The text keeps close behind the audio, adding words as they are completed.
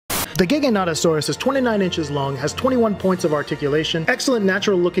The Giganotosaurus is 29 inches long, has 21 points of articulation, excellent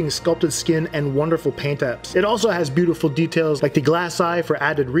natural looking sculpted skin, and wonderful paint apps. It also has beautiful details like the glass eye for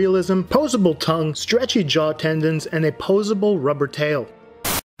added realism, posable tongue, stretchy jaw tendons, and a posable rubber tail.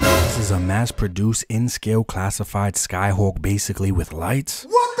 This is a mass-produced, in-scale classified Skyhawk basically with lights.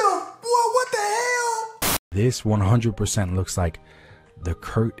 What the hell? This 100% looks like the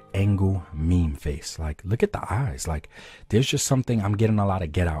Kurt Angle meme face. Like, look at the eyes. Like, there's just something, I'm getting a lot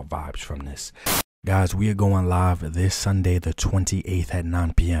of Get Out vibes from this. Guys, we are going live this Sunday, the 28th at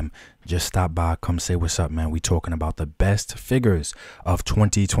 9 p.m. Just stop by, come say what's up, man. We talking about the best figures of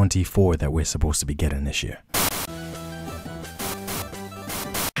 2024 that we're supposed to be getting this year.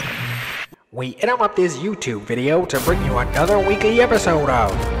 We interrupt this YouTube video to bring you another weekly episode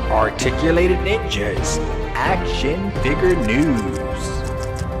of Articulated Ninjas Action Figure News.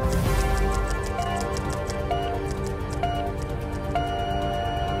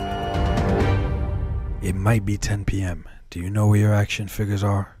 It might be 10 p.m. Do you know where your action figures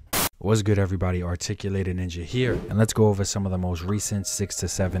are? What's good, everybody? Articulated Ninja here, and let's go over some of the most recent 6 to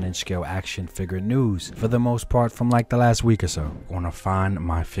 7 inch scale action figure news, for the most part from like the last week or so. I want to find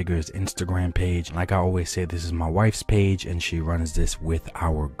my figure's Instagram page. Like I always say, this is my wife's page and she runs this with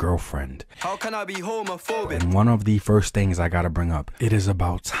our girlfriend. How can I be homophobic? And one of the first things I gotta bring up, it is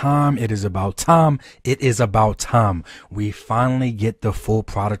about time, it is about time, it is about time. We finally get the full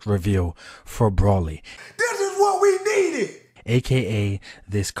product reveal for Brawly. This is what we needed. AKA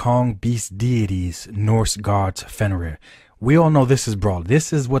this Kong Beast Deities Norse Gods Fenrir. We all know this is Brawl.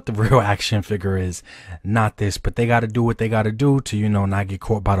 This is what the real action figure is, not this, but they gotta do what they gotta do to, you know, not get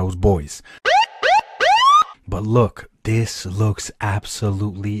caught by those boys. But look, this looks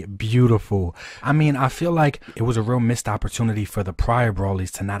absolutely beautiful. I mean, I feel like it was a real missed opportunity for the prior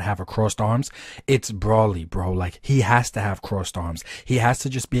Brawlies to not have a crossed arms. It's Brawly, bro. Like, he has to have crossed arms. He has to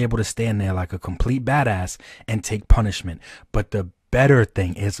just be able to stand there like a complete badass and take punishment. But the better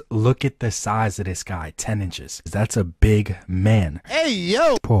thing is, look at the size of this guy, 10 inches. That's a big man. Hey,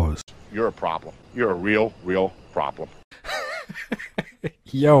 yo! Pause. You're a problem. You're a real problem.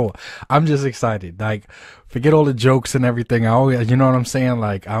 Yo, I'm just excited. Like, forget all the jokes and everything. I always, you know what I'm saying?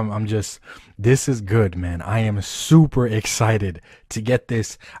 Like, I'm just, this is good, man. I am super excited to get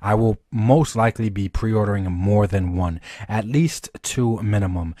this. I will most likely be pre-ordering more than one, at least 2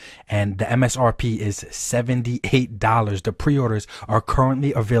 minimum. And the MSRP is $78. The pre-orders are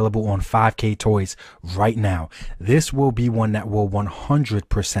currently available on 5ktoys right now. This will be one that will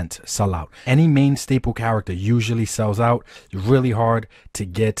 100% sell out. Any main staple character usually sells out really hard to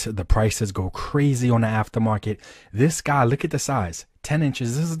get. The prices go crazy on the aftermarket. This guy, look at the size, 10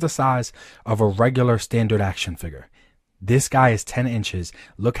 inches. This is the size of a regular standard action figure. This guy is 10 inches.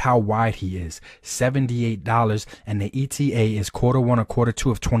 Look how wide he is. $78, and the ETA is Q1 or Q2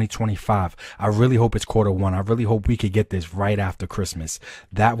 of 2025. I really hope it's Q1. I really hope we could get this right after Christmas.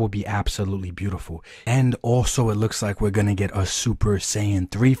 That will be absolutely beautiful. And also, it looks like we're gonna get a Super Saiyan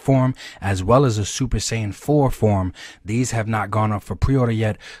 3 form as well as a Super Saiyan 4 form. These have not gone up for pre-order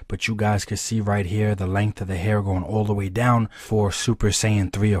yet, but you guys can see right here the length of the hair going all the way down for Super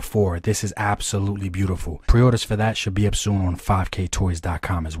Saiyan 3 or 4. This is absolutely beautiful. Pre-orders for that should be up soon on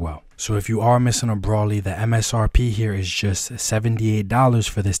 5ktoys.com as well. So if you are missing a Brawly, the MSRP here is just $78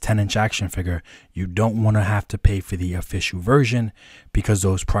 for this 10-inch action figure. You don't want to have to pay for the official version because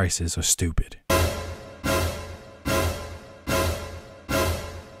those prices are stupid.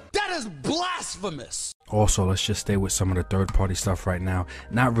 That is blasphemous. Also, let's just stay with some of the third-party stuff right now.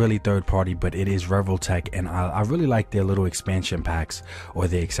 Not really third-party, but it is RamenToy, and I really like their little expansion packs or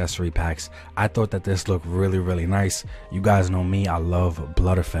the accessory packs. I thought that this looked really nice. You guys know me, I love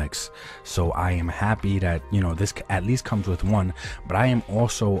blood effects, so I am happy that, you know, this at least comes with one. But I am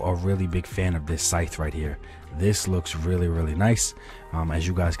also a really big fan of this scythe right here. This looks really nice. As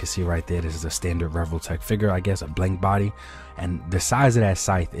you guys can see right there, this is a standard RamenToy figure, I guess, a blank body, and the size of that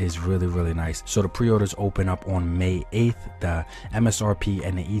scythe is really nice. So the pre-orders open up on May 8th. The MSRP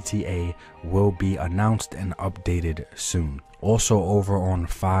and the ETA will be announced and updated soon. Also, over on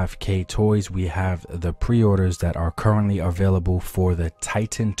 5ktoys, we have the pre-orders that are currently available for the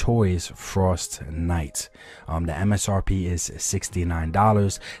Titan Toys Frost Knight. The MSRP is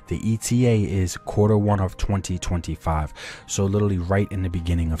 $69. The ETA is Q1 of 2025. So literally right in the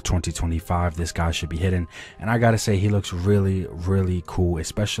beginning of 2025, this guy should be hidden. And I gotta say, he looks really cool,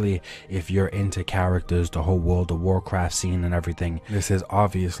 especially if you're into characters, the whole World of Warcraft scene and everything. This is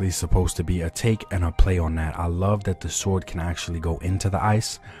obviously supposed to be a take and a play on that. I love that the sword can actually go into the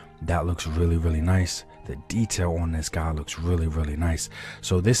ice. That looks really, really nice. The detail on this guy looks really, really nice.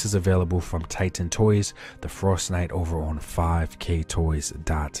 So this is available from Titan Toys, the Frost Knight, over on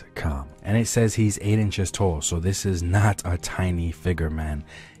 5ktoys.com. And it says he's 8 inches tall. So this is not a tiny figure, man.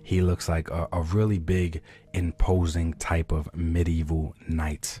 He looks like a really big, imposing type of medieval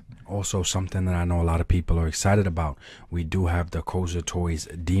knight. Also, something that I know a lot of people are excited about. We do have the Koza Toys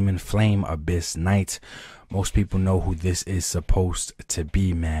Demon Flame Abyss Knight. Most people know who this is supposed to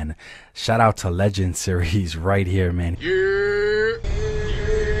be, man. Shout out to Legend Series right here, man.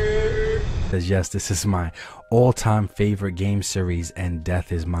 Yes, this is my all-time favorite game series, and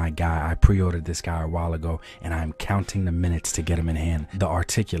Death is my guy. I pre-ordered this guy a while ago, and I'm counting the minutes to get him in hand. The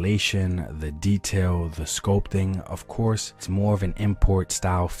articulation, the detail, the sculpting, of course, it's more of an import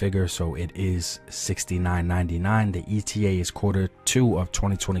style figure, so it is $69.99. The ETA is Q2 of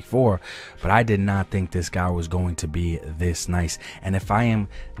 2024, but I did not think this guy was going to be this nice. And if I am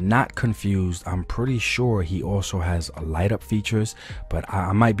not confused, I'm pretty sure he also has light up features, but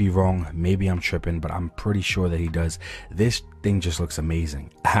I might be wrong. Maybe I'm tripping, but I'm pretty sure that he does. This thing just looks amazing.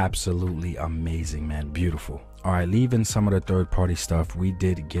 Absolutely amazing, man. Beautiful. All right, leaving some of the third-party stuff, we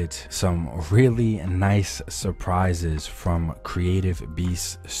did get some really nice surprises from Creative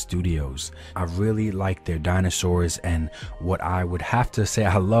Beast Studios. I really like their dinosaurs, and what I would have to say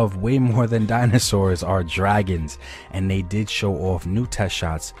I love way more than dinosaurs are dragons. And they did show off new test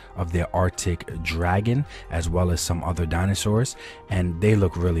shots of their Arctic dragon as well as some other dinosaurs, and they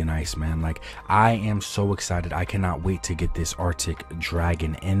look really nice, man. Like, I am so excited. I cannot wait to get this Arctic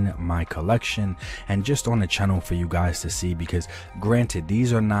dragon in my collection and just on the channel for you guys to see, because granted,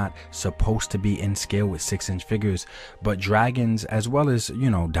 these are not supposed to be in scale with 6-inch figures, but dragons, as well as, you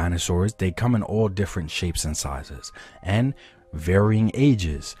know, dinosaurs, they come in all different shapes and sizes and varying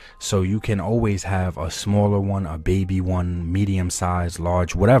ages. So you can always have a smaller one, a baby one, medium size,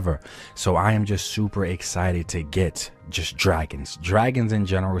 large, whatever. So I am just super excited to get just dragons in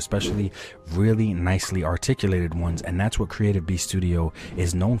general, especially really nicely articulated ones. And that's what Creative Beast Studio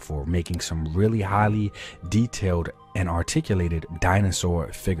is known for, making some really highly detailed and articulated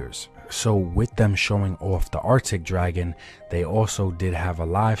dinosaur figures. So with them showing off the Arctic dragon, they also did have a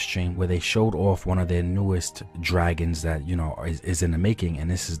live stream where they showed off one of their newest dragons that, you know, is in the making,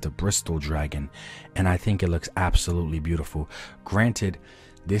 and this is the Bristol dragon, and I think it looks absolutely beautiful. Granted,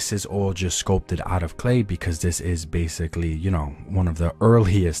 this is all just sculpted out of clay because this is basically, you know, one of the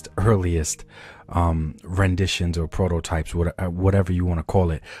earliest renditions or prototypes, whatever you want to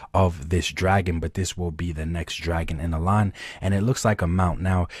call it, of this dragon. But this will be the next dragon in the line, and it looks like a mount.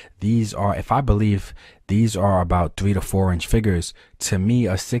 Now, these are, if I believe, these are about 3 to 4 inch figures. To me,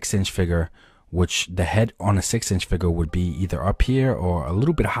 a 6-inch figure, which the head on a 6-inch figure would be either up here or a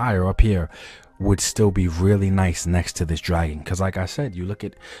little bit higher up here, would still be really nice next to this dragon. Because like I said, you look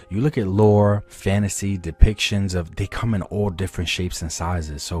at lore, fantasy depictions of, they come in all different shapes and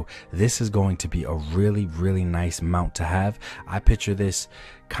sizes. So this is going to be a really, really nice mount to have. I picture this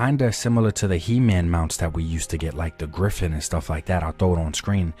kind of similar to the He-Man mounts that we used to get, like the Griffin and stuff like that. I'll throw it on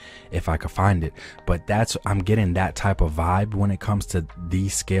screen if I could find it, but I'm getting that type of vibe when it comes to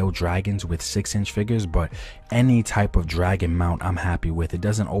these scale dragons with 6-inch figures. But any type of dragon mount I'm happy with. It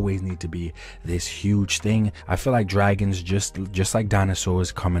doesn't always need to be this huge thing. I feel like dragons, just like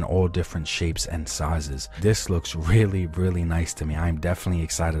dinosaurs, come in all different shapes and sizes. This looks really, really nice to me. I'm definitely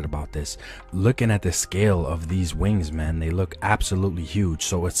excited about this. Looking at the scale of these wings, man, they look absolutely huge.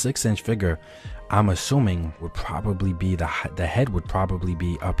 So a 6-inch figure, I'm assuming, would probably be the head would probably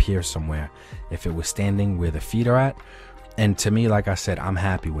be up here somewhere if it was standing where the feet are at. And to me, like I said, I'm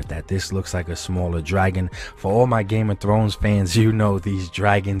happy with that. This looks like a smaller dragon. For all my Game of Thrones fans, you know these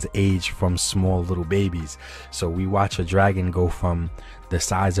dragons age from small little babies. So we watch a dragon go from the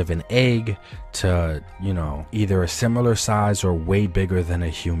size of an egg to, you know, either a similar size or way bigger than a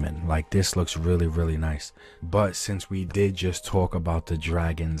human. Like, this looks really, really nice. But since we did just talk about the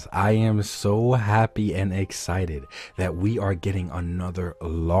dragons, I am so happy and excited that we are getting another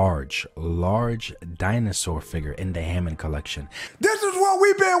large dinosaur figure in the Hammond collection. This is what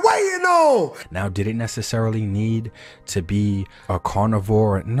we've been waiting on. Now, did it necessarily need to be a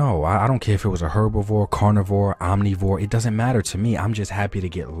carnivore? No, I don't care if it was a herbivore, carnivore, omnivore. It doesn't matter to me. I'm just happy to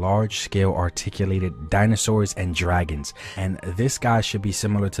get large scale articulated dinosaurs and dragons. And this guy should be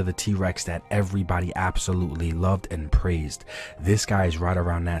similar to the T-Rex that everybody absolutely loved and praised. This guy is right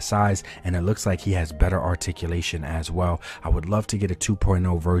around that size, and it looks like he has better articulation as well. I would love to get a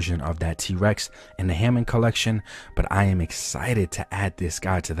 2.0 version of that T-Rex in the Hammond collection, but I am excited to add this this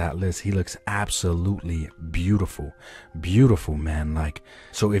guy to that list. He looks absolutely beautiful. Beautiful, man. Like,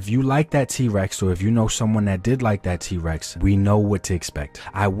 so if you like that T-Rex, or if you know someone that did like that T-Rex, we know what to expect.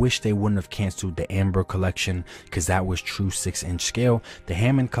 I wish they wouldn't have canceled the Amber collection, because that was true 6-inch scale. The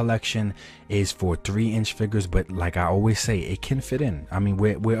Hammond collection is for 3-inch figures, but like I always say, it can fit in. I mean,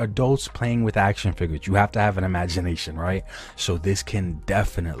 we're adults playing with action figures. You have to have an imagination, right? So this can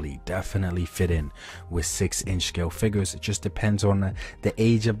definitely fit in with 6-inch scale figures. It just depends on the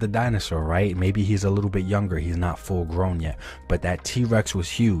age of the dinosaur, right? Maybe he's a little bit younger, he's not full grown yet. But that T-Rex was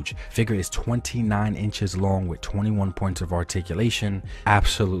huge. Figure is 29 inches long with 21 points of articulation.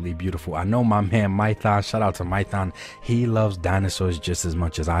 Absolutely beautiful. I know my man Mython, shout out to Mython, he loves dinosaurs just as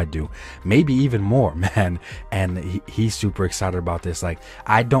much as I do, maybe even more, man. And he's super excited about this. Like,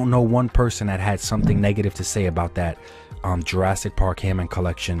 I don't know one person that had something negative to say about that Jurassic Park Hammond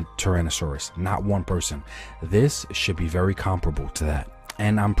collection Tyrannosaurus. Not one person. This should be very comparable to that.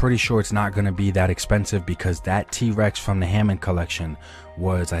 And I'm pretty sure it's not going to be that expensive, because that T-Rex from the Hammond collection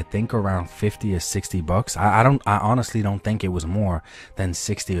was, I think, around 50 or 60 bucks. I honestly don't think it was more than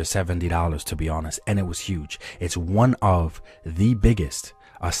 60 or 70 dollars, to be honest. And it was huge. It's one of the biggest,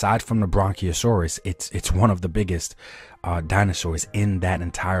 aside from the Bronchiosaurus, it's one of the biggest dinosaurs in that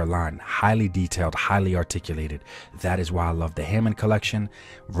entire line. Highly detailed, highly articulated. That is why I love the Hammond collection.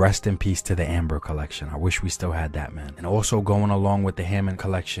 Rest in peace to the Amber collection. I wish we still had that, man. And also going along with the Hammond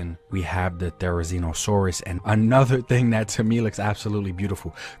collection, we have the Therizinosaurus. And another thing that to me looks absolutely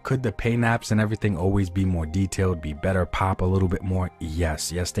beautiful. Could the paint apps and everything always be more detailed, be better, pop a little bit more?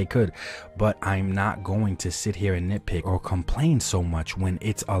 Yes, they could. But I'm not going to sit here and nitpick or complain so much when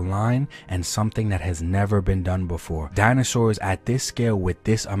it's a line and something that has never been done before. Dinosaurs at this scale with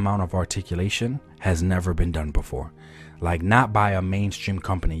this amount of articulation has never been done before. Like, not by a mainstream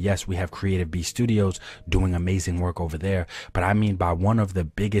company. Yes, we have Creative Beast Studios doing amazing work over there, but I mean by one of the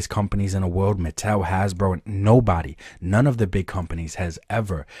biggest companies in the world, Mattel, Hasbro, and none of the big companies has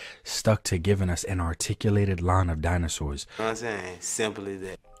ever stuck to giving us an articulated line of dinosaurs. You know what I'm saying? Simple as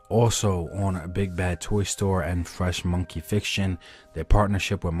that. Also on a Big Bad Toy Store and Fresh Monkey Fiction, their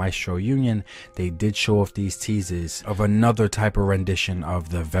partnership with Maestro Union, they did show off these teases of another type of rendition of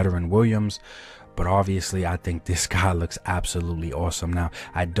the veteran Williams. But obviously, I think this guy looks absolutely awesome. Now,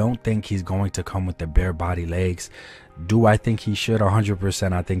 I don't think he's going to come with the bare body legs. Do I think he should?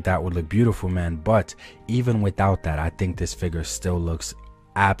 100%. I think that would look beautiful, man. But even without that, I think this figure still looks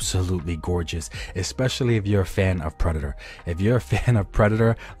absolutely gorgeous, especially if you're a fan of Predator. If you're a fan of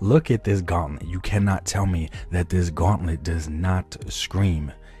Predator, look at this gauntlet. You cannot tell me that this gauntlet does not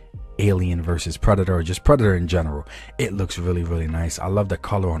scream Alien versus Predator, or just Predator in general. It looks really nice. I love the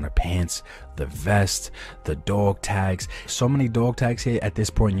color on the pants, the vest, the dog tags. So many dog tags here. At this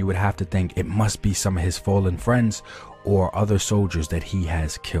point, you would have to think it must be some of his fallen friends or other soldiers that he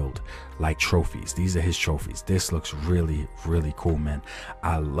has killed, like trophies. These are his trophies. This looks really cool, man.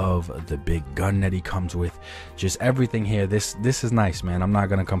 I love the big gun that he comes with. Just everything here. This is nice, man. I'm not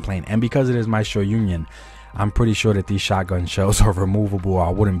gonna complain. And because it is Maestro Union, I'm pretty sure that these shotgun shells are removable. I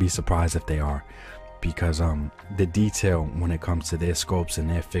wouldn't be surprised if they are, because the detail when it comes to their sculpts and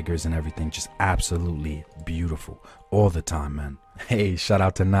their figures and everything, just absolutely beautiful all the time, man. Hey, shout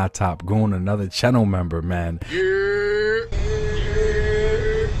out to Not Top Goon, another channel member, man.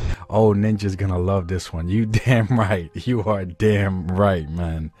 Oh, Ninja's gonna love this one. You damn right. You are damn right,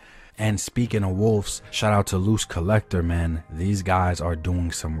 man. And speaking of wolves, shout out to Loosecollector, man. These guys are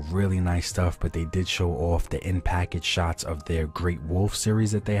doing some really nice stuff, but they did show off the in-package shots of their Great Wolf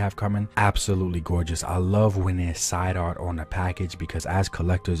series that they have coming. Absolutely gorgeous. I love when there's side art on the package, because as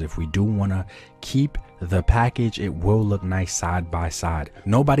collectors, if we do want to keep the package, it will look nice side by side.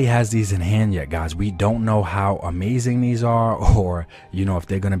 Nobody has these in hand yet, guys. We don't know how amazing these are, or you know, if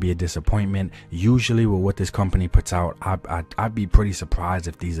they're gonna be a disappointment. Usually with what this company puts out, I'd be pretty surprised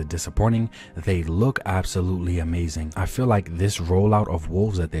if these are disappointing. They look absolutely amazing. I feel like this rollout of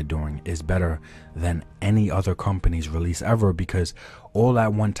wolves that they're doing is better than any other company's release ever, because all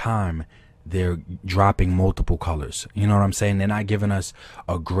at one time they're dropping multiple colors. You know what I'm saying? They're not giving us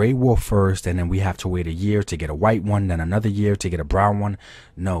a gray wolf first, and then we have to wait a year to get a white one, then another year to get a brown one.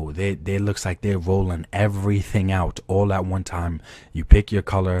 No, they looks like they're rolling everything out all at one time. You pick your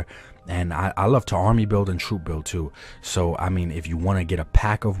color. And I love to army build and troop build too. So I mean, if you want to get a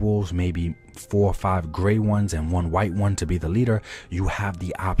pack of wolves, maybe 4 or 5 gray ones and 1 white one to be the leader, you have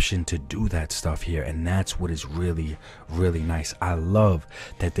the option to do that stuff here. And that's what is really nice. I love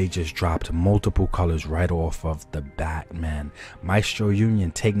that they just dropped multiple colors right off of the bat, man. Maestro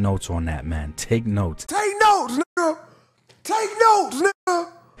Union, take notes on that, man. Take notes. Take notes, nigga. Take notes,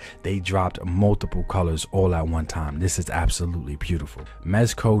 nigga. they dropped multiple colors all at one time. This is absolutely beautiful.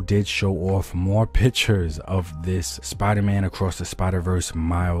 Mezco did show off more pictures of this Spider-Man Across the Spider-Verse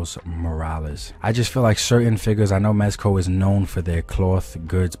Miles Morales. I just feel like certain figures, I know Mezco is known for their cloth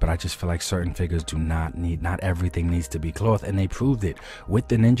goods, but I just feel like certain figures do not need, not everything needs to be cloth, and they proved it with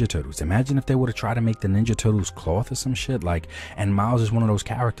the Ninja Turtles. Imagine if they would have tried to make the Ninja Turtles cloth or some shit, like, and Miles is one of those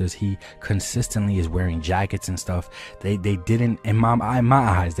characters, he consistently is wearing jackets and stuff. They didn't, in my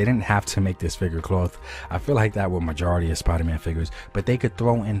eyes, they didn't have to make this figure cloth. I feel like that with majority of Spider-Man figures, but they could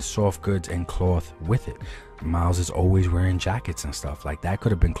throw in soft goods and cloth with it. Miles is always wearing jackets and stuff, like that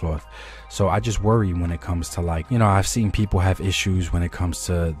could have been cloth. So I just worry when it comes to, like, you know, I've seen people have issues when it comes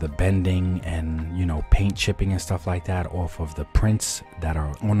to the bending and, you know, paint chipping and stuff like that off of the prints that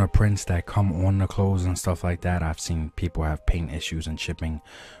are on the prints that come on the clothes and stuff like that. I've seen people have paint issues and chipping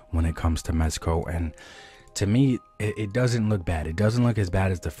when it comes to Mezco, and to me it doesn't look bad. It doesn't look as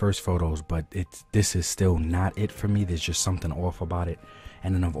bad as the first photos, but this is still not it for me. There's just something off about it.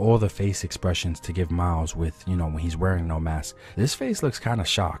 And then of all the face expressions to give Miles with, you know, when he's wearing no mask, this face looks kind of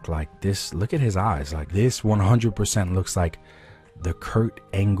shocked. Like this, look at his eyes. Like this 100% looks like the Kurt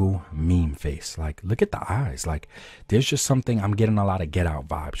Angle meme face. Like look at the eyes. Like there's just something, I'm getting a lot of Get Out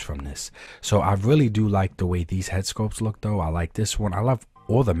vibes from this. So I really do like the way these head sculpts look though. I like this one. I love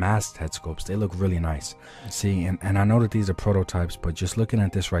all the masked head sculpts. They look really nice. See, and I know that these are prototypes, but just looking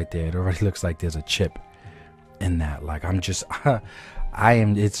at this right there, it already looks like there's a chip in that. Like I'm just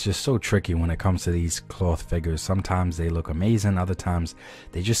it's just so tricky when it comes to these cloth figures. Sometimes they look amazing, other times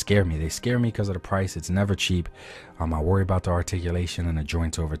they just scare me. They scare me because of the price. It's never cheap. I worry about the articulation and the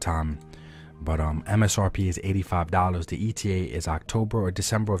joints over time. But MSRP is $85. The ETA is October or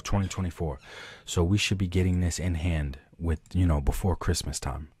December of 2024. So we should be getting this in hand with, you know, before Christmas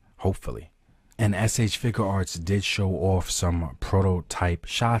time, hopefully. And SH Figuarts did show off some prototype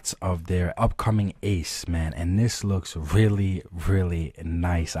shots of their upcoming Ace, man. And this looks really, really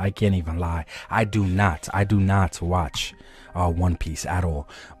nice. I can't even lie. I do not watch One Piece at all.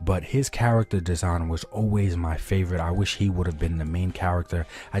 But his character design was always my favorite. I wish he would have been the main character.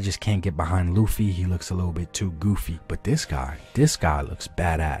 I just can't get behind Luffy. He looks a little bit too goofy. But this guy looks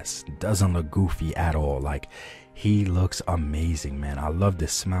badass. Doesn't look goofy at all. Like, he looks amazing, man. I love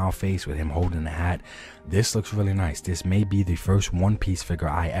this smile face with him holding the hat. This looks really nice. This may be the first One Piece figure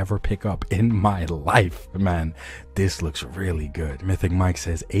I ever pick up in my life, man. This looks really good. Mythic Mike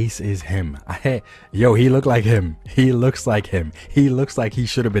says Ace is him. Yo, he looked like him. He looks like him. He looks like he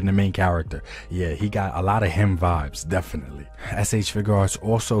should have been the main character. Yeah, he got a lot of him vibes, definitely. SH Figuarts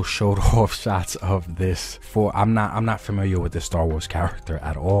also showed off shots of this for, I'm not familiar with the Star Wars character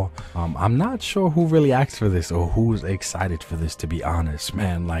at all. I'm not sure who really asked for this or who's excited for this, to be honest,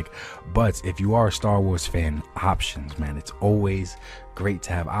 man. Like, but if you are a Star Wars fan, options, man. It's always great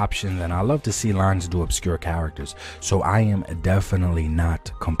to have options, and I love to see lines do obscure characters. So I am definitely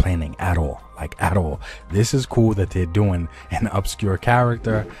not complaining at all. Like at all. This is cool that they're doing an obscure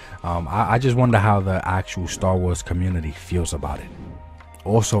character. I just wonder how the actual Star Wars community feels about it.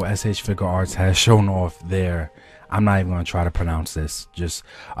 Also, SH Figuarts has shown off their, I'm not even going to try to pronounce this, just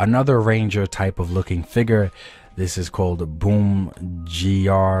another Ranger type of looking figure. This is called Boom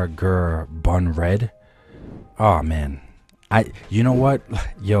Giarger Bun Red. Oh man, you know what,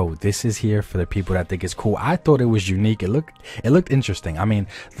 yo, this is here for the people that think it's cool. I thought it was unique. It looked interesting. I mean,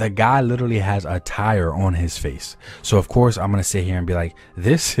 the guy literally has a tire on his face, so of course I'm gonna sit here and be like,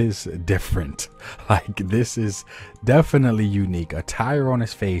 this is different. Like, this is definitely unique. A tire on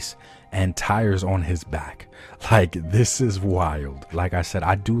his face and tires on his back. Like, this is wild. Like I said,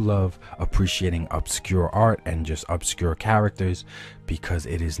 I do love appreciating obscure art and just obscure characters because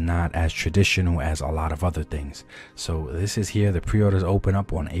it is not as traditional as a lot of other things. So this is here. The pre-orders open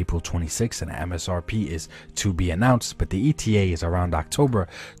up on April 26th and MSRP is to be announced, but the ETA is around October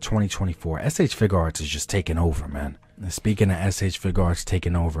 2024. SH Figuarts is just taking over, man. Speaking of SH Figuarts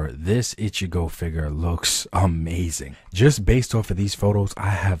taking over, this Ichigo figure looks amazing. Just based off of these photos, I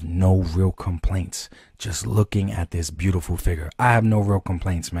have no real complaints. Just looking at this beautiful figure, I have no real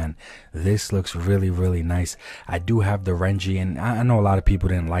complaints, man. This looks really, really nice. I do have the Renji, and I know a lot of people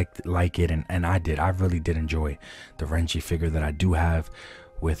didn't like it, and I did. I really did enjoy the Renji figure that I do have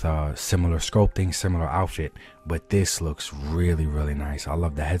with similar sculpting, similar outfit but this looks really, really nice. I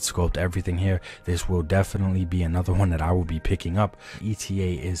love the head sculpt, everything here. This will definitely be another one that I will be picking up.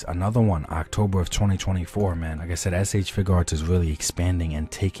 ETA is another one, October of 2024, man. Like I said, SH Figuarts is really expanding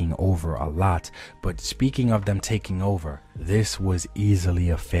and taking over a lot. But speaking of them taking over, this was easily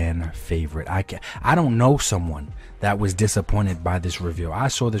a fan favorite. I don't know someone that was disappointed by this reveal. I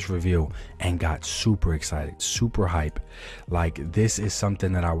saw this reveal and got super excited, super hype. Like, this is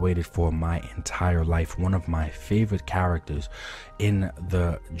something that I waited for my entire life. One of my favorite characters in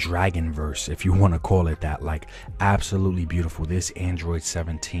the Dragonverse, if you want to call it that. Like, absolutely beautiful. This Android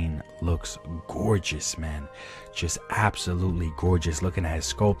 17 looks gorgeous, man. Just absolutely gorgeous. Looking at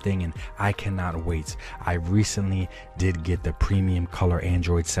his sculpting, and I cannot wait. I recently did get the premium color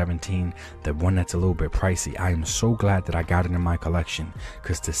Android 17, the one that's a little bit pricey. I am so glad that I got it in my collection,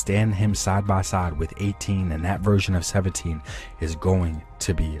 because to stand him side by side with 18 and that version of 17 is going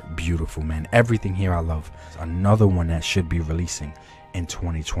to be beautiful, man. Everything here I love. Another one that should be releasing in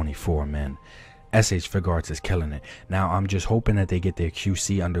 2024, man. SH Figuarts is killing it. Now, I'm just hoping that they get their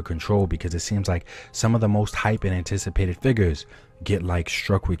QC under control, because it seems like some of the most hype and anticipated figures get like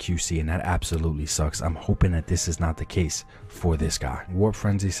struck with QC, and that absolutely sucks. I'm hoping that this is not the case for this guy. Warp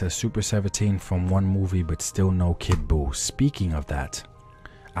Frenzy says Super 17 from one movie, but still no Kid Buu. Speaking of that,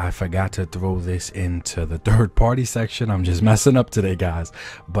 I forgot to throw this into the third party section. I'm just messing up today, guys.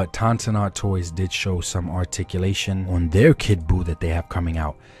 But Tontonart Toys did show some articulation on their Kid Buu that they have coming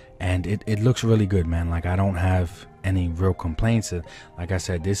out. And it looks really good, man. Like, I don't have any real complaints. Like I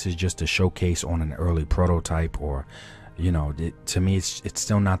said, this is just a showcase on an early prototype, or, you know, to me, it's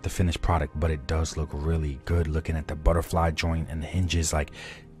still not the finished product, but it does look really good. Looking at the butterfly joint and the hinges, like,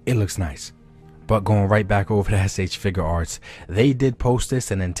 it looks nice. But going right back over to SH Figuarts, they did post this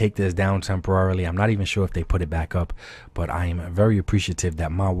and then take this down temporarily. I'm not even sure if they put it back up, but I am very appreciative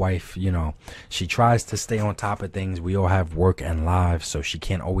that my wife, you know, she tries to stay on top of things. We all have work and lives, so she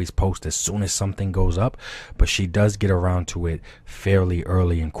can't always post as soon as something goes up, but she does get around to it fairly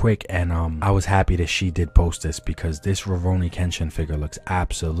early and quick. And I was happy that she did post this, because this Rurouni Kenshin figure looks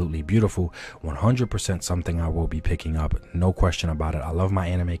absolutely beautiful. 100% something I will be picking up, no question about it. I love my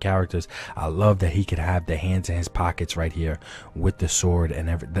anime characters. I love that he could have the hands in his pockets right here with the sword and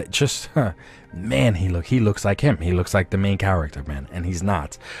everything. Just man, he looks like him. He looks like the main character, man, and he's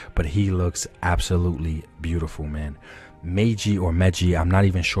not, but he looks absolutely beautiful, man. Meiji, or Meiji, I'm not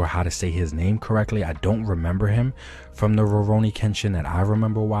even sure how to say his name correctly. I don't remember him from the Rurouni Kenshin that I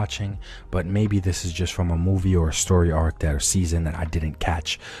remember watching, but maybe this is just from a movie or a story arc that or season that I didn't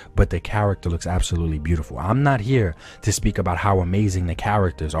catch. But the character looks absolutely beautiful. I'm not here to speak about how amazing the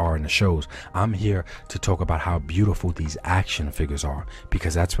characters are in the shows. I'm here to talk about how beautiful these action figures are,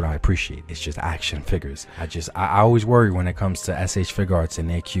 because that's what I appreciate. It's just action figures. I always worry when it comes to SH Figuarts and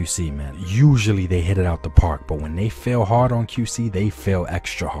their QC, man. Usually they hit it out the park, but when they fail hard on QC, they fail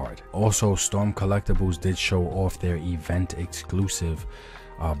extra hard. Also, Storm Collectibles did show off their event exclusive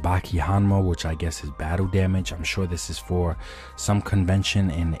Baki Hanma, which I guess is battle damage. I'm sure this is for some convention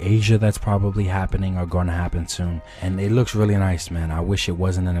in Asia that's probably happening or going to happen soon, and it looks really nice, man. I wish it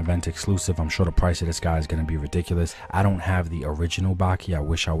wasn't an event exclusive. I'm sure the price of this guy is going to be ridiculous. I don't have the original Baki. I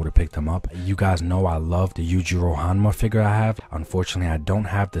wish I would have picked him up. You guys know I love the Yujiro Hanma figure I have. Unfortunately, I don't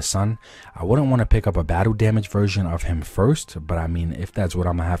have the Sun. I wouldn't want to pick up a battle damage version of him first, but I mean, if that's what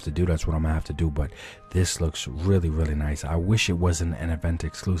I'm gonna have to do, that's what I'm gonna have to do. But this looks really, really nice. I wish it wasn't an event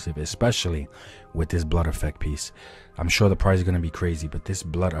exclusive, especially with this blood effect piece. I'm sure the price is going to be crazy, but this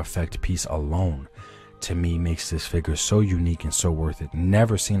blood effect piece alone, to me, makes this figure so unique and so worth it.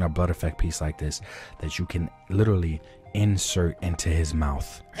 Never seen a blood effect piece like this that you can literally insert into his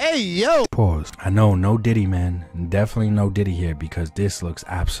mouth. Hey, yo! Pause. I know, no Diddy, man. Definitely no Diddy here, because this looks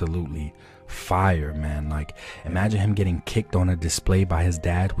absolutely fire, man. Like, imagine him getting kicked on a display by his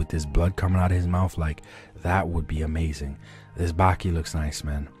dad with this blood coming out of his mouth. Like, that would be amazing. This Baki looks nice,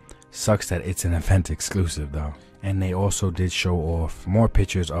 man. Sucks that it's an event exclusive though. And they also did show off more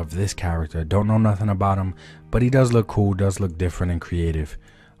pictures of this character. Don't know nothing about him, but he does look cool, does look different and creative.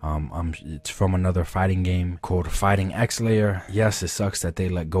 It's from another fighting game called Fighting X-Layer. Yes, it sucks that they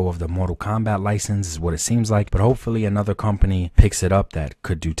let go of the Mortal Kombat license, is what it seems like, but hopefully another company picks it up that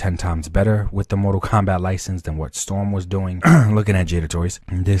could do 10 times better with the Mortal Kombat license than what Storm was doing. Looking at Jada Toys,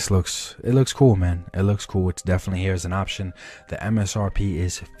 this looks cool, man. It looks cool. It's definitely here as an option. The MSRP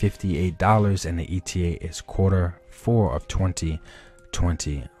is $58 and the ETA is Q4 of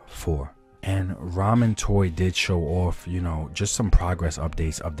 2024. And RamenToy did show off, you know, just some progress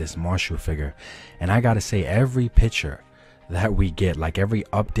updates of this Marshall figure. And I gotta say, every picture that we get, like every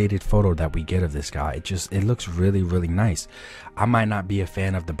updated photo that we get of this guy, it looks really, really nice. I might not be a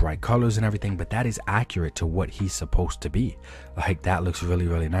fan of the bright colors and everything, but that is accurate to what he's supposed to be. Like, that looks really,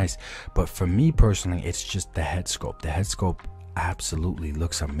 really nice. But for me personally, it's just the head sculpt. The head sculpt absolutely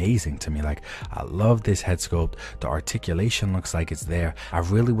looks amazing to me. Like, I love this head sculpt. The articulation looks like it's there. I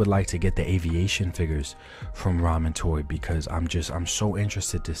really would like to get the aviation figures from RamenToy, because I'm so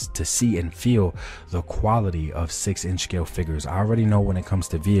interested to see and feel the quality of 6-inch scale figures. I already know when it comes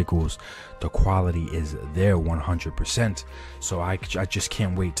to vehicles, the quality is there 100%. So I just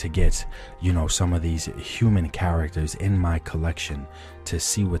can't wait to get, you know, some of these human characters in my collection to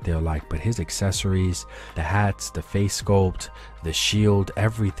see what they're like. But his accessories, the hats, the face sculpt, the shield,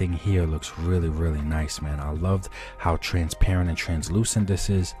 everything here looks really, really nice, man. I loved how transparent and translucent this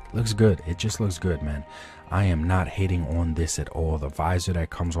is. Looks good. It just looks good, man. I am not hating on this at all. The visor that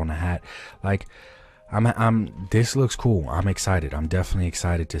comes on the hat, like, this looks cool. I'm excited. I'm definitely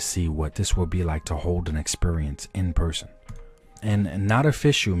excited to see what this will be like to hold an experience in person. And not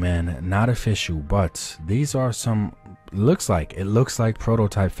official, man, not official, but these are some, it looks like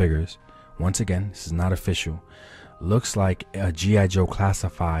prototype figures. Once again, this is not official. Looks like a G.I. Joe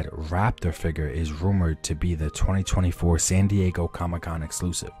classified Raptor figure is rumored to be the 2024 San Diego Comic-Con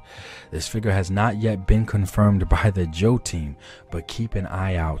exclusive. This figure has not yet been confirmed by the Joe team, but keep an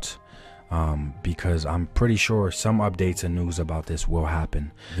eye out, because I'm pretty sure some updates and news about this will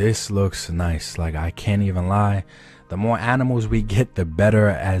happen. This looks nice. Like, I can't even lie. The more animals we get, the better,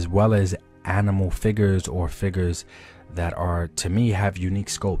 as well as animal figures or figures that are, to me, have unique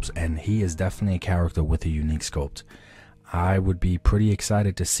sculpts, and he is definitely a character with a unique sculpt. I would be pretty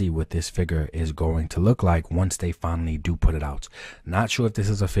excited to see what this figure is going to look like once they finally do put it out. Not sure if this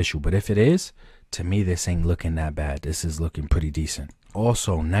is official, but if it is, to me, this ain't looking that bad. This is looking pretty decent.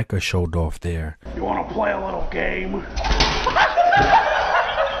 Also, NECA showed off there. You want to play a little game?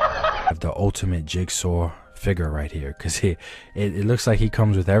 The ultimate Jigsaw figure right here, because it looks like he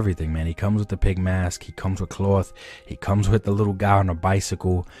comes with everything, man. He comes with the pig mask, he comes with cloth, he comes with the little guy on a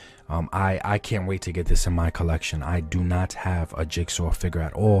bicycle. I can't wait to get this in my collection. I do not have a Jigsaw figure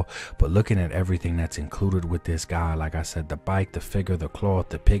at all, but looking at everything that's included with this guy, like I said, the bike, the figure, the cloth,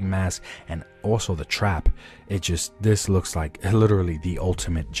 the pig mask, and also the trap, this looks like literally the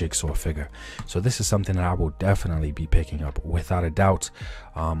ultimate Jigsaw figure. So this is something that I will definitely be picking up without a doubt.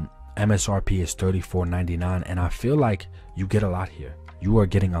 MSRP is $34.99, and I feel like you get a lot here. You are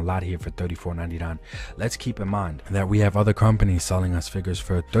getting a lot here for $34.99. Let's keep in mind that we have other companies selling us figures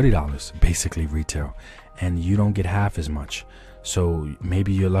for $30, basically retail, and you don't get half as much. So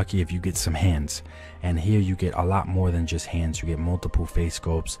maybe you're lucky if you get some hands, and here you get a lot more than just hands. You get multiple face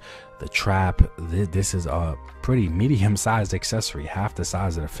sculpts, the trap. This is a pretty medium-sized accessory, half the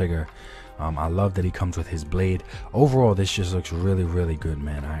size of the figure. I love that he comes with his blade. Overall, this just looks really, really good,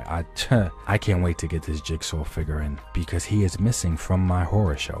 man. I can't wait to get this Jigsaw figure in, because he is missing from my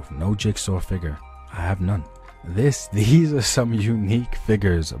horror shelf. No Jigsaw figure. I have none. These are some unique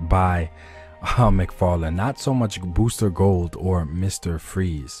figures by McFarlane. Not so much Booster Gold or Mr.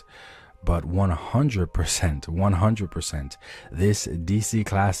 Freeze, but 100%, this DC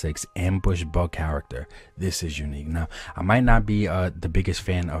Classics Ambush Bug character. This is unique. Now, I might not be the biggest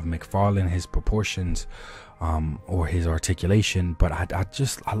fan of McFarlane, his proportions, or his articulation, but I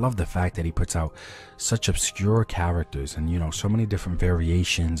love the fact that he puts out such obscure characters, and, you know, so many different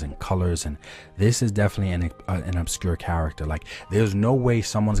variations and colors, and this is definitely an obscure character. Like, there's no way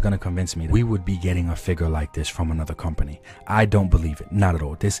someone's gonna convince me that we would be getting a figure like this from another company. I don't believe it, not at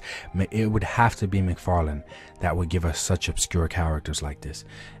all. It would have to be McFarlane that would give us such obscure characters like this.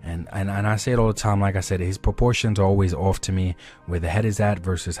 And I say it all the time. Like I said, his proportions are always off to me, where the head is at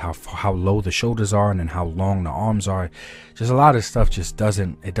versus how low the shoulders are, and then how long the arms are. Just a lot of stuff just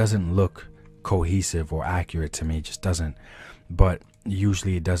doesn't look cohesive or accurate to me. It just doesn't. But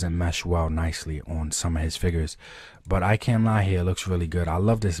usually it doesn't mesh well nicely on some of his figures. But I can't lie, here, it looks really good. I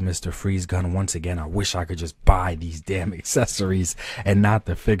love this Mr. Freeze gun. Once again, I wish I could just buy these damn accessories and not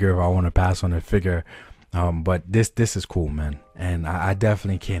the figure if I want to pass on the figure. But this is cool, man. And I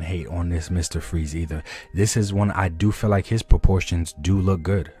definitely can't hate on this Mr. Freeze either. This is one I do feel like his proportions do look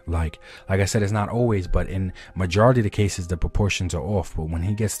good. Like I said, it's not always, but in majority of the cases, the proportions are off. But when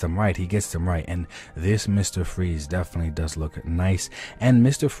he gets them right, he gets them right. And this Mr. Freeze definitely does look nice. And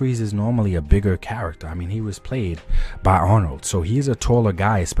Mr. Freeze is normally a bigger character. I mean, he was played by Arnold, so he's a taller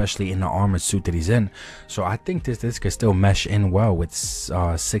guy, especially in the armored suit that he's in. So I think this could still mesh in well with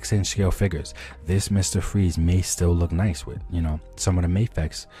 6-inch scale figures. This Mr. Freeze may still look nice with, you know, some of the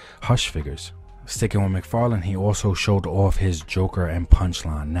Mafex Hush figures. Sticking with McFarlane, he also showed off his Joker and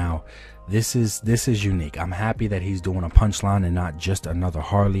Punchline. Now, this is unique. I'm happy that he's doing a Punchline and not just another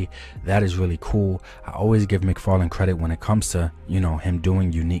Harley. That is really cool. I always give McFarlane credit when it comes to, you know, him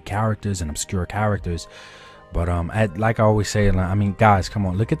doing unique characters and obscure characters. But like I always say, I mean, guys, come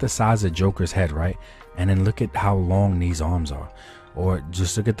on, look at the size of Joker's head, right? And then look at how long these arms are. Or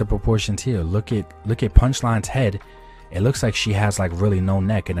just look at the proportions here. Look at Punchline's head. It looks like she has like really no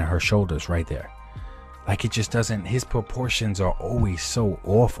neck, and then her shoulders right there. Like, it just doesn't, his proportions are always so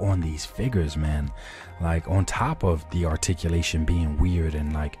off on these figures, man. Like, on top of the articulation being weird,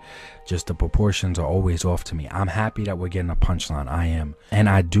 and like just the proportions are always off to me. I'm happy that we're getting a Punchline. I am. And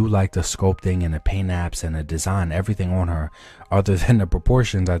I do like the sculpting and the paint apps and the design, everything on her, other than the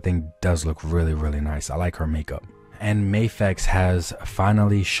proportions, I think does look really, really nice. I like her makeup. And Mafex has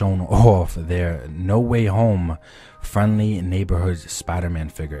finally shown off their No Way Home friendly neighborhood Spider-Man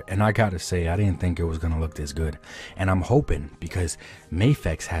figure. And I gotta say, I didn't think it was gonna look this good. And I'm hoping, because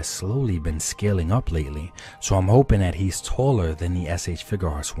Mafex has slowly been scaling up lately, so I'm hoping that he's taller than the SH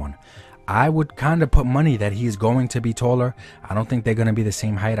Figuarts one. I would kind of put money that he's going to be taller. I don't think they're going to be the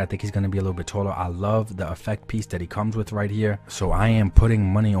same height. I think he's going to be a little bit taller. I love the effect piece that he comes with right here. So I am putting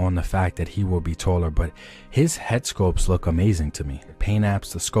money on the fact that he will be taller. But his head sculpts look amazing to me. Paint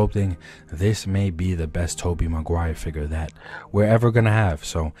apps, the sculpting. This may be the best Tobey Maguire figure that we're ever going to have.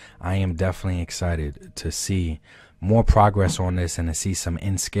 So I am definitely excited to see more progress on this and to see some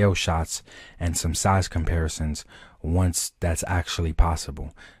in-scale shots and some size comparisons once that's actually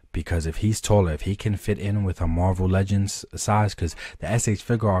possible. Because if he's taller, if he can fit in with a Marvel Legends size, because the SH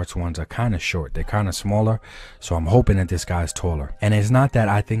Figuarts ones are kind of short, they're kind of smaller, so I'm hoping that this guy's taller. And it's not that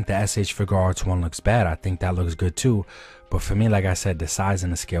I think the SH Figuarts one looks bad, I think that looks good too. But for me, like I said, the size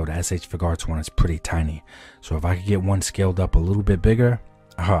and the scale, the SH Figuarts one is pretty tiny. So if I could get one scaled up a little bit bigger,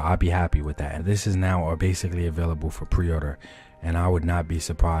 I'd be happy with that. And this is now basically available for pre-order. And I would not be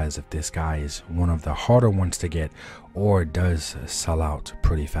surprised if this guy is one of the harder ones to get or does sell out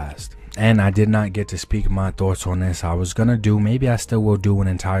pretty fast. And I did not get to speak my thoughts on this. I was gonna do, maybe I still will do an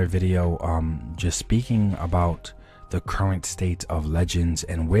entire video just speaking about the current state of Legends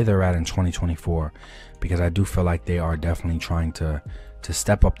and where they're at in 2024, because I do feel like they are definitely trying to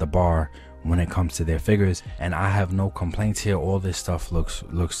step up the bar when it comes to their figures, and I have no complaints here. All this stuff looks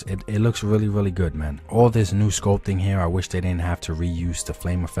really, really good, man. All this new sculpting here, I wish they didn't have to reuse the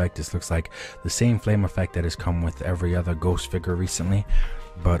flame effect. This looks like the same flame effect that has come with every other Ghost figure recently.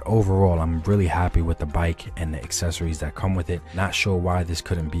 But overall, I'm really happy with the bike and the accessories that come with it. Not sure why this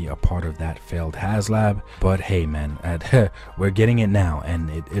couldn't be a part of that failed HasLab, but hey, man, we're getting it now,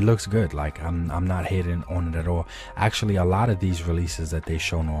 and it looks good. Like, I'm not hating on it at all. Actually, a lot of these releases that they've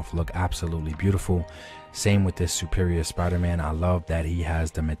shown off look absolutely beautiful. Same with this Superior Spider-Man. I love that he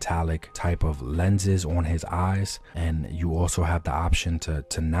has the metallic type of lenses on his eyes, and you also have the option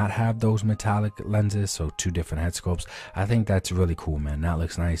to not have those metallic lenses, so 2 different head sculpts. I think that's really cool, man. That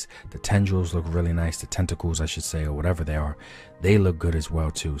looks nice. The tendrils look really nice. The tentacles, I should say, or whatever they are, they look good as well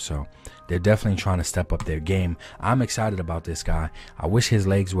too. So they're definitely trying to step up their game. I'm excited about this guy. I wish his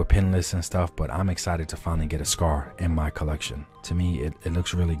legs were pinless and stuff, but I'm excited to finally get a Scar in my collection. To me, it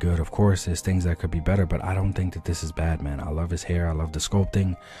looks really good. Of course, there's things that could be better, but I don't think that this is bad, man. I love his hair. I love the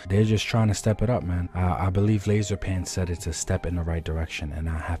sculpting. They're just trying to step it up, man. I believe Laserpan said it's a step in the right direction, and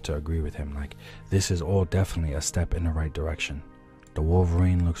I have to agree with him. Like, this is all definitely a step in the right direction. The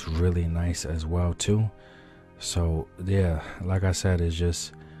Wolverine looks really nice as well too. So yeah, like I said, it's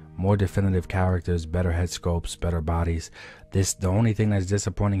just more definitive characters, better head sculpts, better bodies. The only thing that's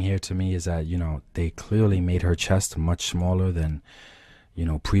disappointing here to me is that, you know, they clearly made her chest much smaller than, you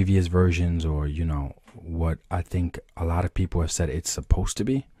know, previous versions, or, you know, what I think a lot of people have said it's supposed to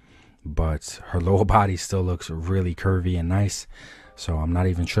be. But her lower body still looks really curvy and nice, so I'm not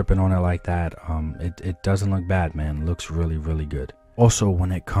even tripping on it like that. It doesn't look bad, man. It looks really, really good. Also,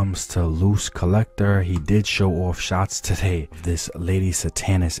 when it comes to Loosecollector, he did show off shots today of this Lady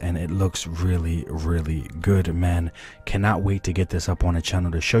Satanis, and it looks really, really good, man. Cannot wait to get this up on the channel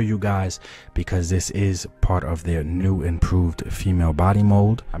to show you guys, because this is part of their new improved female body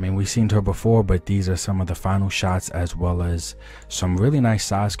mold. I mean, we've seen her before, but these are some of the final shots, as well as some really nice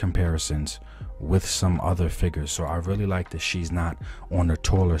size comparisons with some other figures. So I really like that she's not on the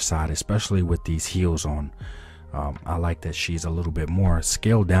taller side, especially with these heels on. I like that she's a little bit more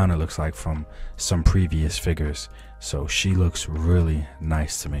scaled down, it looks like, from some previous figures. So she looks really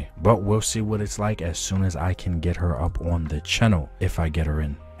nice to me. But we'll see what it's like as soon as I can get her up on the channel, if I get her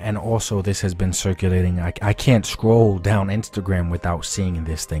in. And also, this has been circulating. I can't scroll down Instagram without seeing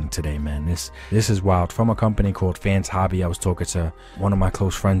this thing today, man. This is wild. From a company called Fans Hobby. I was talking to one of my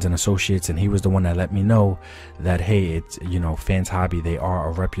close friends and associates, and he was the one that let me know that, hey, it's, you know, Fans Hobby, they are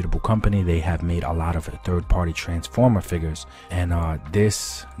a reputable company. They have made a lot of third-party Transformer figures, and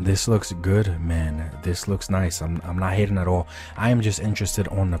this looks good, man. This looks nice. I'm not hating at all. I am just interested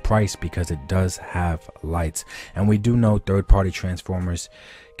on the price because it does have lights, and we do know third-party Transformers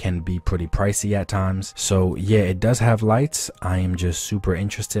can be pretty pricey at times. So yeah, it does have lights. I am just super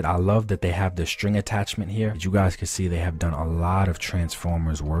interested. I love that they have the string attachment here. As you guys can see, they have done a lot of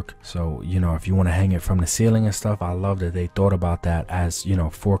Transformers work. So, you know, if you want to hang it from the ceiling and stuff, I love that they thought about that, as, you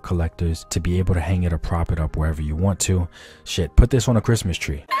know, for collectors to be able to hang it or prop it up wherever you want to. Shit, put this on a Christmas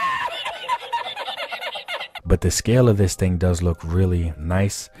tree. But the scale of this thing does look really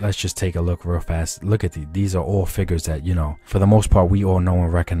nice. Let's just take a look real fast. Look at these are all figures that, you know, for the most part, we all know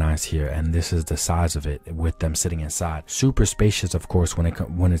and recognize here. And this is the size of it with them sitting inside. Super spacious, of course, when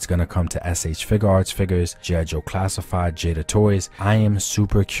it's going to come to SH Figuarts figures, G.I. Joe Classified, Jada Toys. I am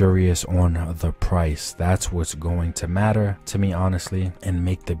super curious on the price. That's what's going to matter to me, honestly, and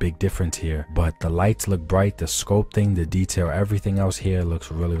make the big difference here. But the lights look bright, the sculpting, the detail, everything else here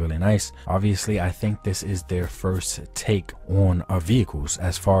looks really, really nice. Obviously, I think this is their first take on vehicles,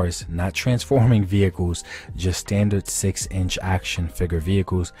 as far as not transforming vehicles, just standard 6-inch action figure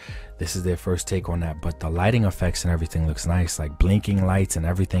vehicles. This is their first take on that, but the lighting effects and everything looks nice, like blinking lights and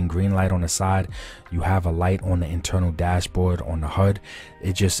everything. Green light on the side, you have a light on the internal dashboard on the HUD.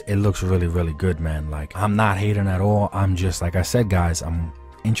 It looks really, really good, man. Like, I'm not hating at all. I'm just, like I said, guys, I'm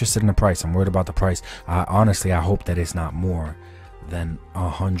interested in the price. I'm worried about the price. Honestly, I hope that it's not more than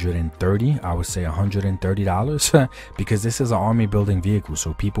 $130. I would say $130 because this is an army building vehicle,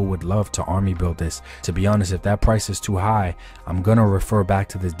 so people would love to army build this. To be honest, if that price is too high, I'm gonna refer back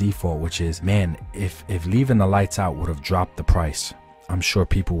to this default, which is, man, if leaving the lights out would have dropped the price, I'm sure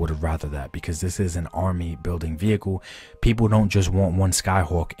people would have rather that, because this is an army building vehicle. People don't just want one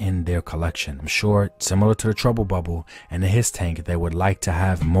Skyhawk in their collection. I'm sure, similar to the Trouble Bubble and the Hiss Tank, they would like to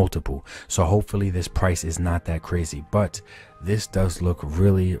have multiple. So hopefully this price is not that crazy, but this does look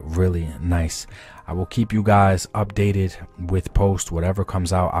really, really nice. I will keep you guys updated with post. Whatever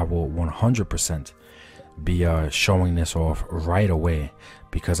comes out, I will 100% be showing this off right away,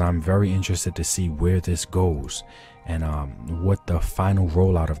 because I'm very interested to see where this goes and what the final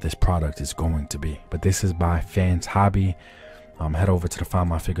rollout of this product is going to be. But this is by Fans Hobby. Head over to the Find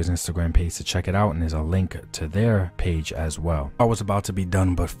My Figures Instagram page to check it out, and there's a link to their page as well. I was about to be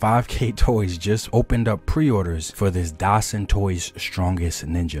done, but 5ktoys just opened up pre-orders for this Dawson Toys Strongest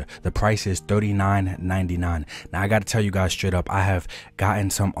Ninja. The price is $39.99. Now I gotta tell you guys straight up, I have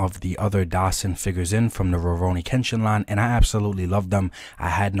gotten some of the other Dawson figures in from the Rurouni Kenshin line, and I absolutely love them. I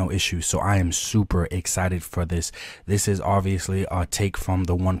had no issues, so I am super excited for this. This is obviously a take from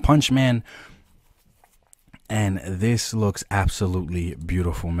the One Punch Man, and this looks absolutely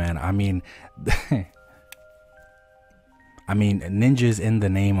beautiful, man. I mean, ninjas in the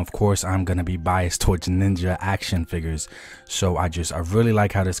name. Of course, I'm gonna be biased towards ninja action figures. So I really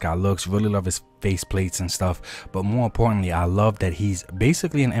like how this guy looks. Really love his face plates and stuff. But more importantly, I love that he's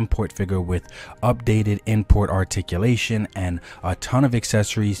basically an import figure with updated import articulation and a ton of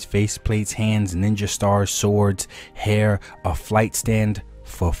accessories, face plates, hands, ninja stars, swords, hair, a flight stand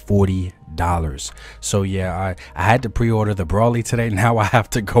for $40. So yeah, I had to pre-order the Brawly today. Now I have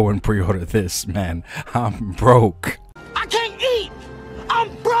to go and pre-order this, man. I'm broke. I can't eat. I'm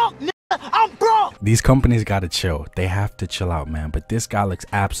broke, nigga. I'm broke. These companies gotta chill. They have to chill out, man. But this guy looks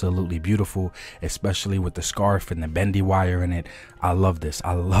absolutely beautiful, especially with the scarf and the bendy wire in it. I love this.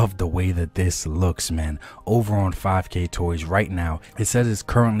 I love the way that this looks, man. Over on 5ktoys right now, it says it's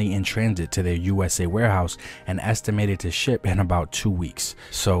currently in transit to their USA warehouse and estimated to ship in about 2 weeks.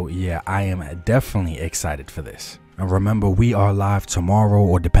 So yeah, I am definitely excited for this. And remember, we are live tomorrow,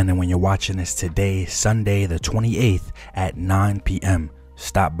 or depending when you're watching this, today, Sunday the 28th at 9 p.m.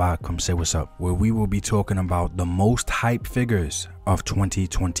 Stop by, come say what's up, where we will be talking about the most hype figures of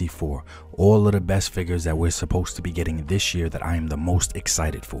 2024. All of the best figures that we're supposed to be getting this year that I am the most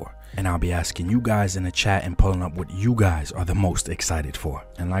excited for. And I'll be asking you guys in the chat and pulling up what you guys are the most excited for.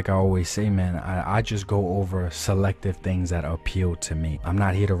 And like I always say, man, I just go over selective things that appeal to me. I'm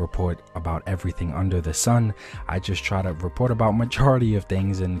not here to report about everything under the sun. I just try to report about majority of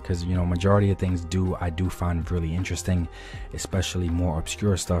things, and because, you know, majority of things I do find really interesting, especially more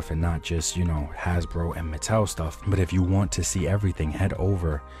obscure stuff and not just, you know, Hasbro and Mattel stuff. But if you want to see everything everything, head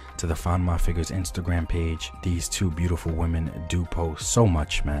over to the Find My Figures Instagram page. These two beautiful women do post so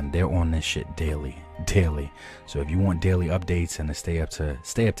much, man. They're on this shit daily. So if you want daily updates and to stay up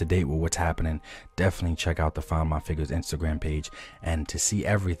to date with what's happening, definitely check out the Find My Figures Instagram page. And to see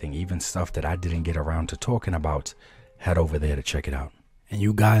everything, even stuff that I didn't get around to talking about, head over there to check it out. And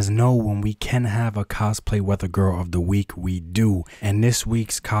you guys know when we can have a cosplay weather girl of the week, we do. And this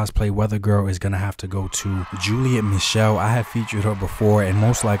week's cosplay weather girl is gonna have to go to Juliet Michelle. I have featured her before, and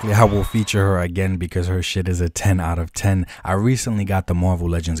most likely I will feature her again because her shit is a 10 out of 10. I recently got the Marvel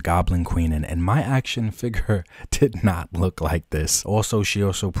Legends Goblin Queen in, and my action figure did not look like this. Also, she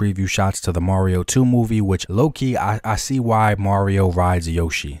also previewed shots to the Mario 2 movie, which low-key, I see why Mario rides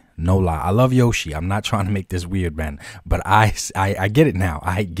Yoshi. No lie, I love Yoshi. I'm not trying to make this weird, man, but I get it now.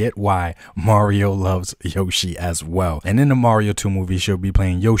 I get why Mario loves Yoshi as well. And in the Mario 2 movie, she'll be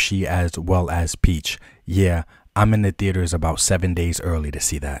playing Yoshi as well as Peach. Yeah, I'm in the theaters about 7 days early to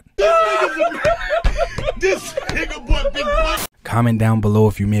see that. Comment down below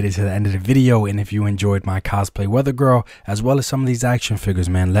if you made it to the end of the video, and if you enjoyed my cosplay weather girl as well as some of these action figures,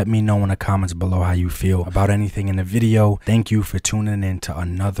 man. Let me know in the comments below how you feel about anything in the video. Thank you for tuning in to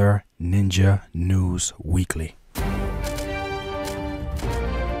another Ninja News Weekly.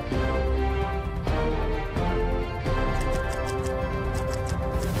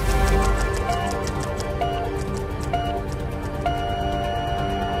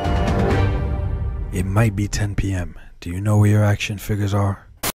 It might be 10 p.m. Do you know where your action figures are?